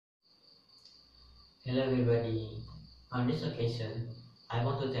Hello everybody. On this occasion, I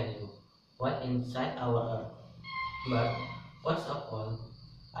want to tell you what inside our Earth. But first of all,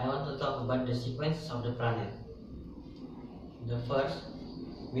 I want to talk about the sequence of the planet. The first,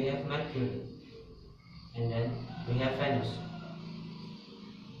 we have Mercury, and then we have Venus.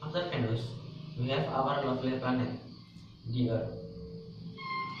 After Venus, we have our lovely planet, the Earth,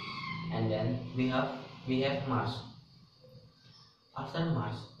 and then we have Mars. After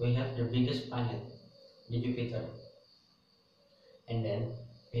Mars, we have the biggest planet, the Jupiter, and then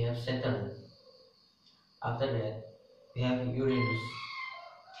we have Saturn. After that, we have Uranus,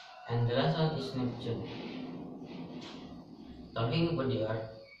 and the last one is Neptune. Talking about the Earth,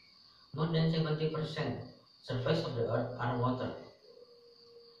 more than 70% surface of the Earth are water,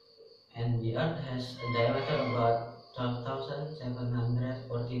 and the Earth has a diameter about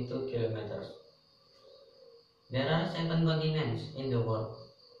 12,742 kilometers. There are 7 continents in the world: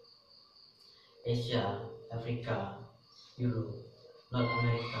 Asia, Africa, Europe, North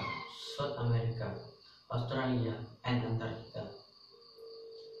America, South America, Australia, and Antarctica.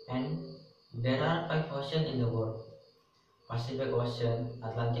 And there are 5 oceans in the world: Pacific Ocean,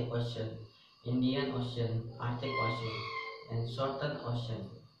 Atlantic Ocean, Indian Ocean, Arctic Ocean, and Southern Ocean.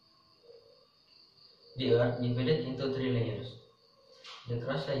 The Earth divided into 3 layers: the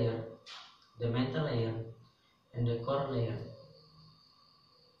crust layer, the mantle layer, and the core layer.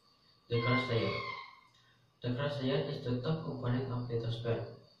 The crust layer. The crust layer is the top component of lithosphere.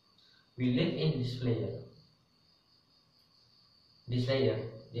 We live in this layer. This layer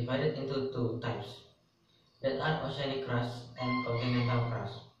divided into 2 types, that are oceanic crust and continental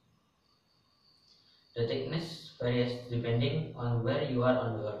crust. The thickness varies depending on where you are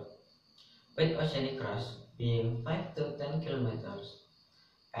on the Earth, with oceanic crust being 5 to 10 kilometers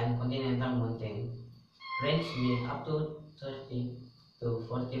and continental mountain range being up to 30 to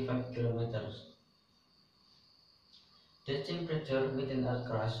 45 kilometers. The temperature within Earth's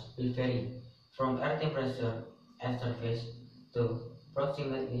crust will vary from air temperature at surface to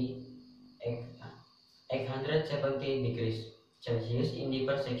approximately 870 degrees Celsius in the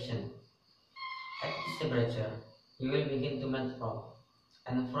per section. At this temperature, you will begin to melt rock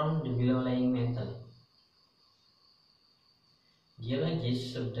and form the below-lying mantle.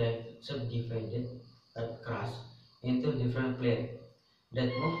 Geologists subdivided Earth's crust into different plates that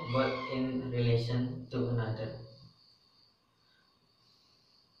move both in relation to another.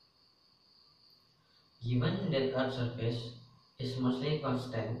 Given that Earth's surface is mostly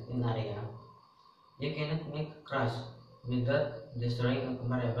constant in area, you cannot make crust without destroying a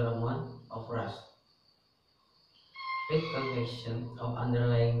comparable amount of rust. With convection of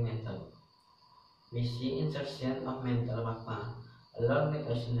underlying mantle, we see insertion of mantle magma along with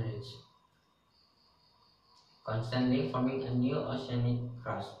ocean ridge, constantly forming a new oceanic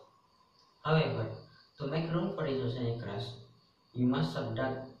crust. However, to make room for this oceanic crust, you must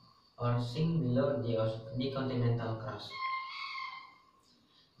subduct or sink below the continental crust.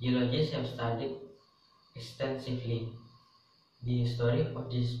 Geologists have studied extensively the history of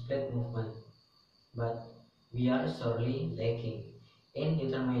this plate movement, but we are sorely lacking in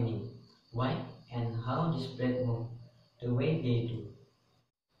determining why and how this plate move the way they do.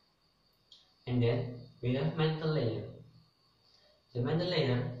 And then we have mantle layer. The mantle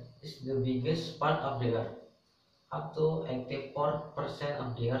layer is the biggest part of the Earth, up to 84%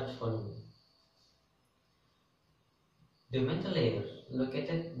 of the Earth's volume. The mantle layer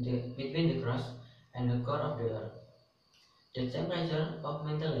located between the crust and the core of the Earth. The temperature of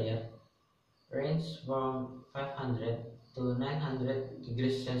mantle layer ranges from 500 to 900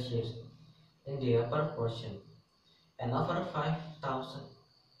 degrees Celsius in the upper portion, and over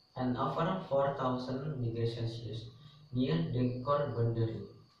 4,000 degrees Celsius near the core boundary.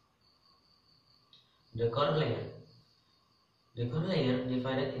 The core layer. The core layer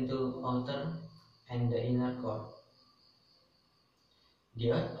divided into outer and the inner core.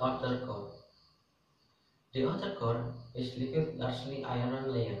 The outer core. The outer core is liquid largely iron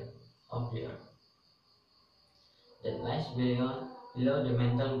layer of the Earth that lies below the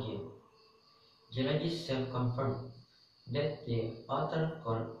mantle gap. Geologists have confirmed that the outer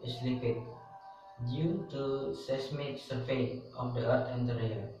core is liquid due to seismic survey of the Earth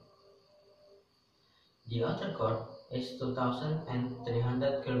interior. The outer core is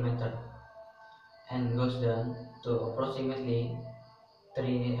 2,300 km and goes down to approximately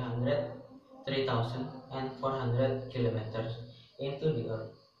 3,400 kilometers into the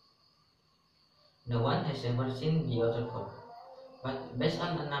Earth. No one has ever seen the outer core, but based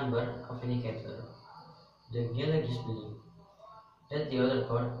on a number of indicators, the geologists believe that the outer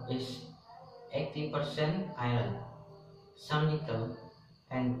core is 80% iron, some nickel,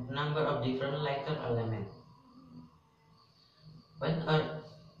 and number of different lighter elements. When Earth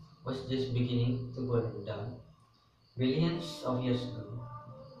was just beginning to go down, billions of years ago,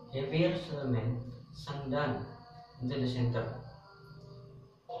 heavier elements sank down into the center,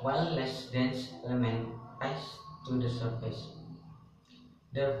 while less dense elements rise to the surface.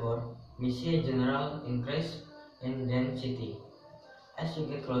 Therefore, we see a general increase in density as you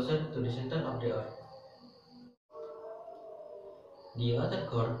get closer to the center of the Earth. The outer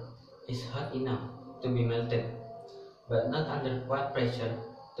core is hot enough to be melted, but not under quite pressure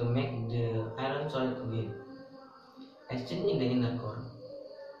to make the iron solid again. As in the inner core,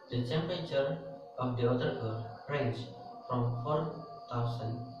 the temperature of the outer core ranges from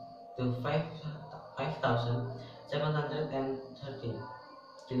 4,000 to 5,730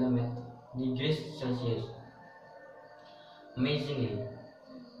 degrees Celsius. Amazingly,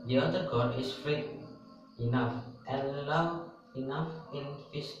 the outer core is fluid enough and low enough in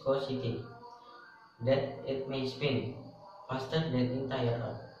viscosity that it may spin faster than entire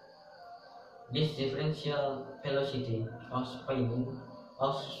Earth. This differential velocity of spinning,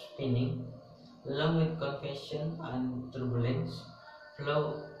 along with convection and turbulence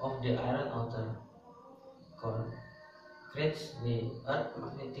flow of the iron outer core, creates the Earth's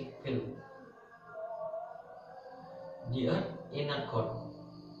magnetic field. The Earth's inner core.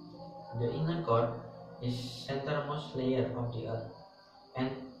 The inner core is centermost layer of the Earth and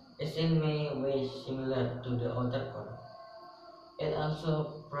is in many ways similar to the outer core. It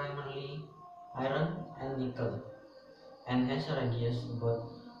also primarily iron and nickel and has a radius about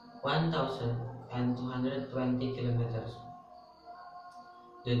 1,220 kilometers.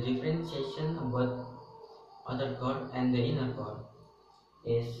 The differentiation about outer core and the inner core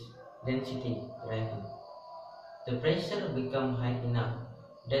is density driven. The pressure becomes high enough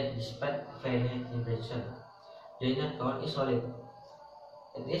that despite very high temperature, the inner core is solid.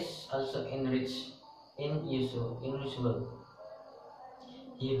 It is also enriched in unusual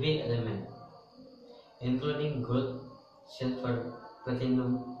heavy elements, including gold, silver,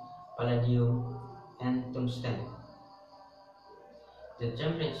 platinum, palladium, and tungsten. The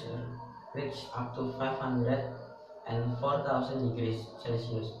temperature reaches up to 500 and 4,000 degrees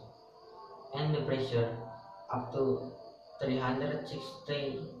Celsius, and the pressure up to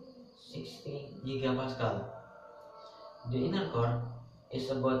 360 gigapascal. The inner core is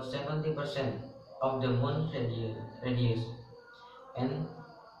about 70% of the Moon's radius and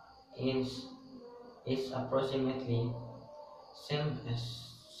is approximately same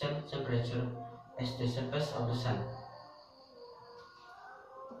temperature as the surface of the Sun.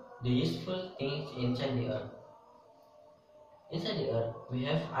 The useful things inside the Earth. Inside the Earth, we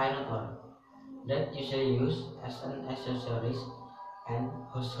have iron ore that usually used as an accessories and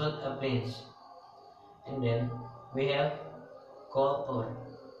household appliance. And then we have coal ore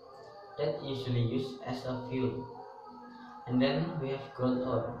that usually used as a fuel. And then we have gold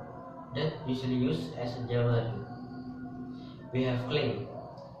ore that usually used as a jewelry. We have clay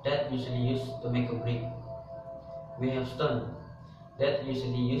that usually used to make a brick. We have stone that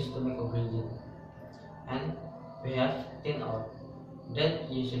usually used to make a building. And we have tin ore that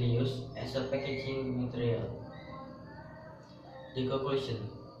usually used as a packaging material. The conclusion.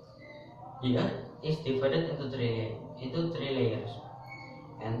 The Earth is divided into three layers,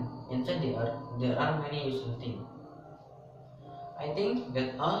 and inside the Earth there are many useful things. I think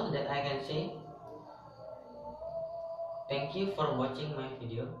that's all that I can say. Thank you for watching my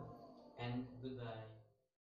video, and goodbye.